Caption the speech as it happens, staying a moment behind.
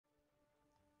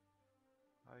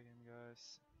Hi again,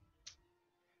 guys.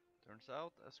 Turns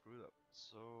out I screwed up,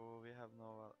 so we have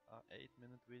now a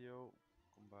 8-minute video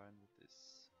combined with this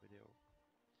video.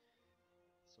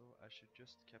 So I should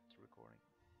just kept recording.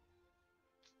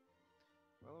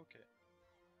 Well, okay.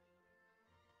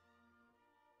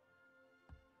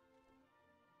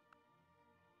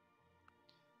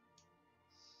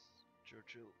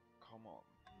 Churchill, come on.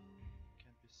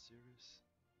 Can't be serious.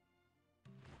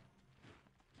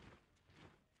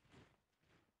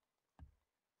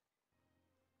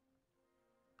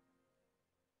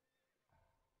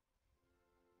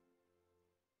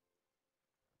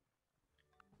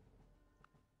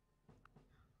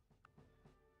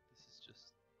 This is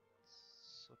just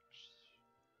such...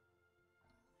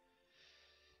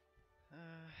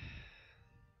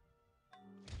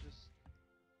 just...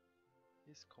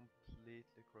 He's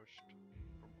completely crushed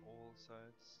from all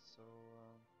sides, so...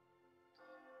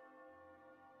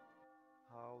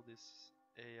 how this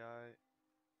AI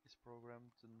is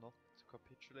programmed to not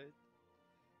capitulate.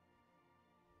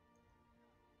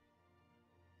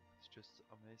 It just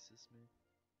amazes me.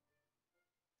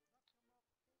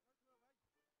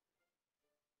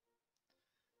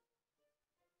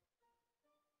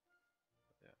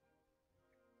 Yeah.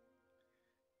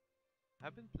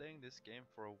 I've been playing this game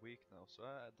for a week now, so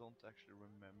I don't actually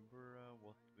remember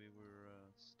what we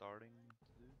were starting to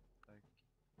do. Like,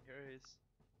 here is...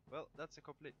 Well, that's a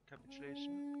complete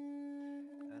capitulation,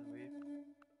 and we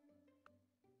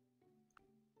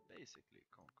basically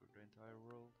conquered the entire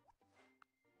world.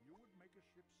 You would make a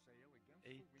ship sail against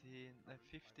the wind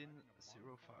 1505,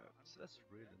 so that's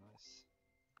really nice.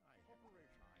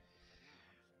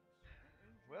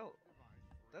 Well, Well,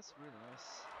 that's really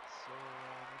nice. So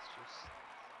let's just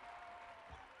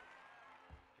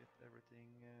get everything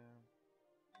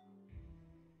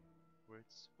where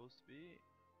it's supposed to be.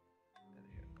 And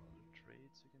here are other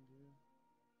trades you can do.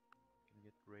 You can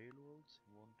get railroads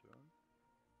in one turn.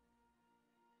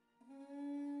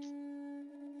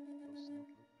 Does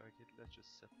not look like it. Let's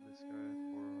just settle this guy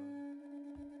for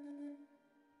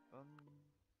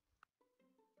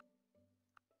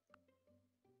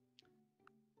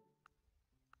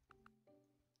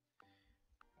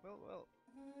well,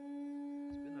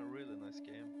 it's been a really nice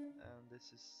game, and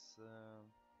this is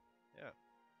yeah,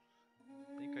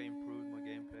 I think I improved my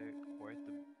gameplay quite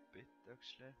a bit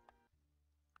actually.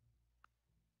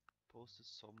 Posted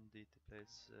some DT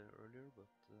plays earlier, but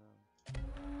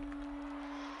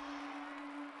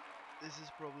this has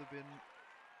probably been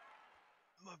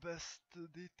my best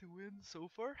DT win so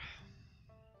far.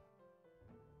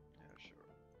 Yeah,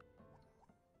 sure.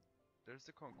 There's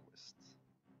the conquest.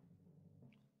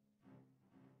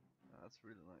 That's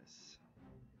really nice.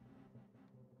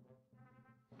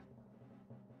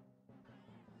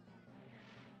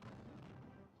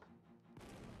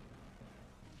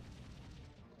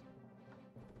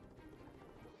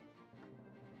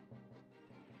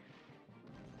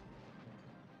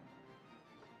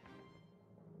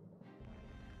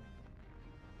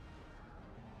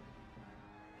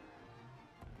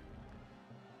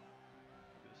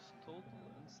 Just total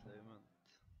enslavement.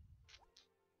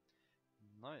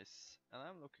 Nice, and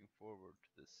I'm looking forward to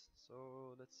this.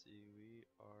 So let's see, we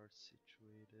are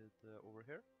situated over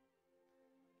here.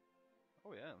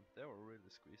 Oh yeah, they were really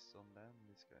squeezed on land,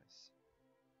 these guys.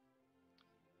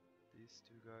 These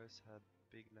two guys had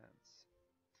big lands.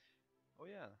 Oh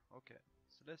yeah, okay.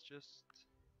 So let's just...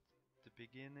 the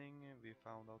beginning we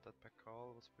found out that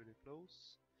Pakal was pretty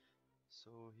close.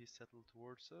 So he settled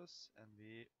towards us and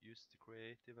we used the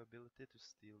creative ability to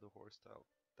steal the horse tile.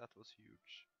 That was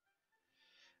huge.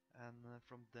 And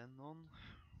from then on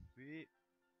we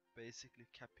basically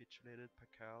capitulated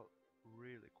Pakal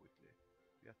really quickly.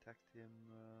 We attacked him...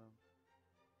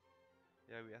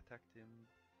 yeah, we attacked him...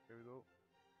 here we go.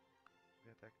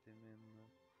 We attacked him in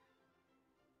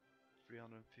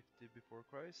 350 before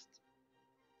Christ.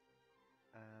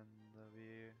 And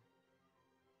we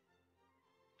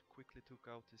quickly took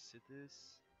out his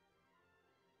cities.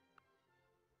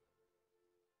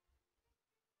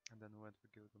 And then we went for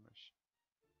Gilgamesh.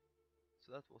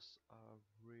 So that was a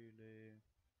really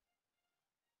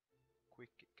quick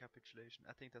capitulation.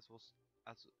 I think that was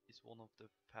is one of the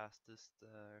fastest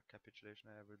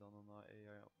capitulation I ever done on a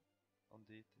AI on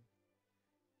Deity.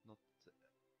 Not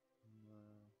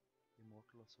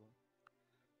Immortal as well.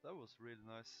 That was really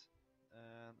nice.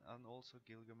 And also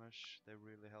Gilgamesh, they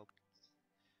really helped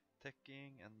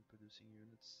teching and producing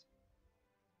units.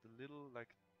 The little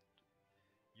like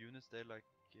units, they like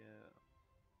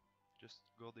just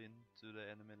got into the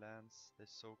enemy lands. They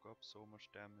soak up so much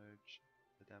damage,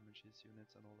 the damage his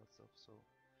units and all that stuff. So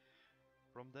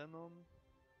from then on,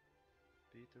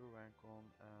 Peter, Vancon,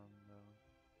 and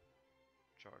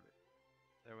Charlie.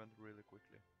 They went really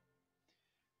quickly.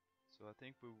 So I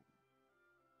think we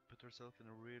put ourselves in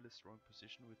a really strong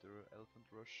position with our Elephant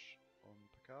Rush on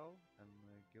Pakal and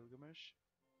Gilgamesh,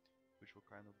 which were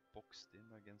kind of boxed in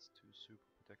against two super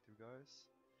protective guys.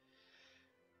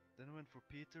 Then we went for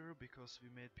Peter because we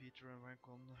made Peter and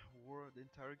Vancon war the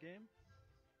entire game.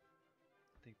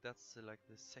 I think that's like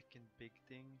the second big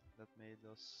thing that made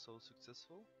us so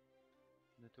successful.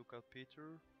 And we took out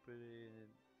Peter pretty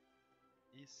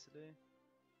easily,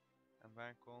 and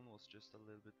Vancon was just a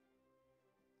little bit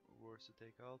worse to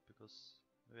take out because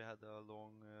we had a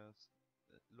long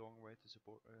way to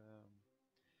support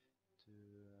to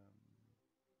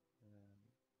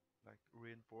like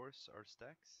reinforce our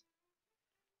stacks.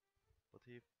 But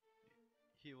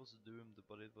he was doomed,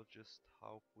 but it was just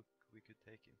how quick we could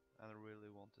take him, and I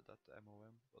really wanted that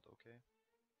MOM, but okay.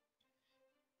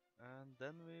 And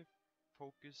then we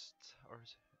focused our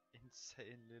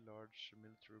insanely large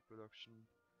military production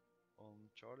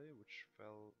on Charlie, which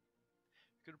fell.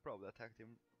 We could have probably attacked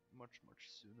him much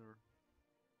sooner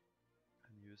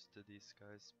and used these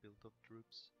guys built up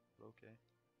troops, but okay.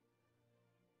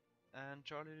 And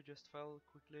Charlie just fell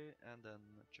quickly, and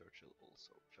then Churchill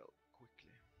also fell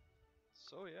quickly.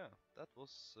 So yeah, that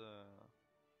was.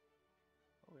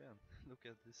 Oh yeah, look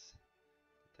at this.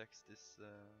 The text is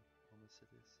on the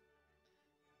cities.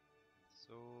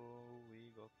 So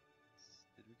we got.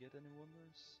 Did we get any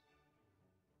wonders?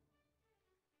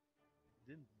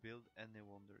 Didn't build any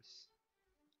wonders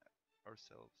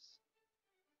ourselves.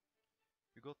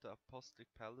 We got the Apostolic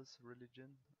Palace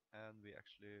religion, and we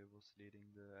actually was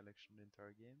leading the election the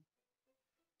entire game.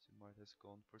 So we might have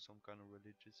gone for some kind of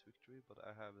religious victory, but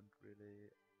I haven't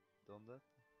really done that.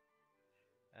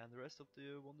 And the rest of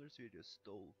the wonders we just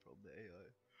stole from the AI.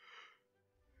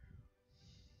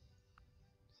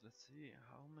 So let's see,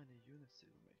 how many units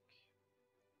did we make?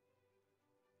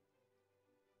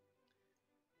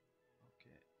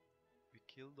 Okay, we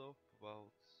killed off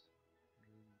about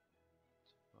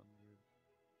 100.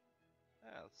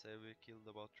 Yeah, I'd say we killed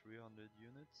about 300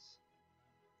 units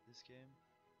this game,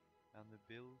 and we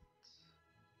built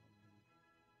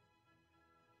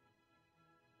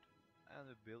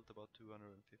about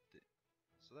 250.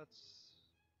 So that's,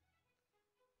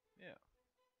 yeah,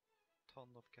 ton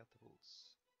of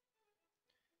catapults,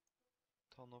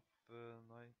 ton of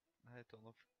ton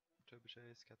of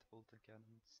trebuchets, catapult and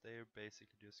cannons. They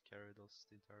basically just carried us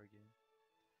the entire game.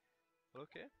 But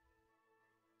okay,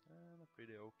 and a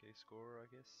pretty okay score, I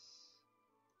guess.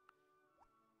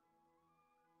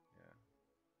 Yeah,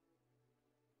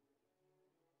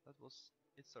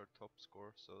 it's our top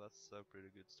score, so that's a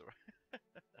pretty good story.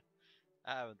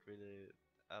 I haven't really,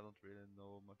 I don't really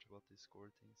know much about these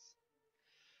score things.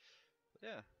 But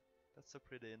yeah, that's a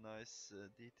pretty nice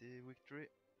DT victory.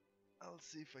 I'll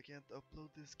see if I can't upload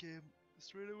this game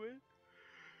straight away.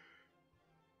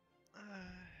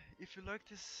 If you like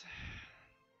this,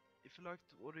 if you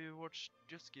liked what you watched,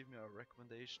 just give me a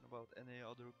recommendation about any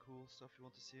other cool stuff you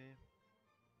want to see.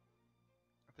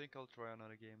 I think I'll try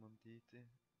another game on DT,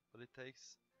 but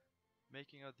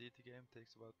making a DT game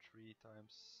takes about 3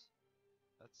 times.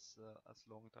 That's as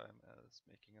long time as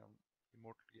making an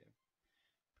Immortal game.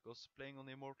 Because playing on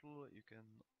Immortal,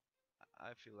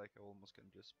 I feel like I almost can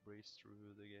just breeze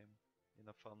through the game in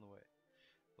a fun way.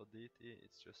 But DT,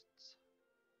 it's just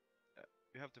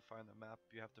you have to find a map,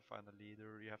 you have to find a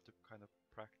leader, you have to kind of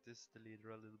practice the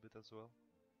leader a little bit as well.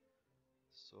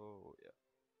 So yeah.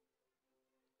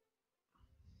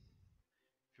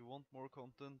 If you want more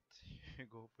content, you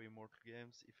go for Immortal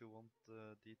games. If you want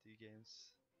DT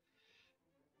games,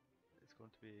 it's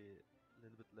going to be a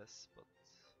little bit less, but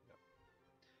yeah.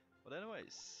 But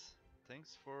anyways,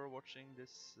 thanks for watching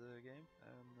this game,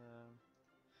 and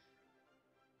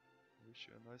wish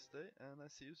you a nice day, and I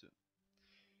see you soon.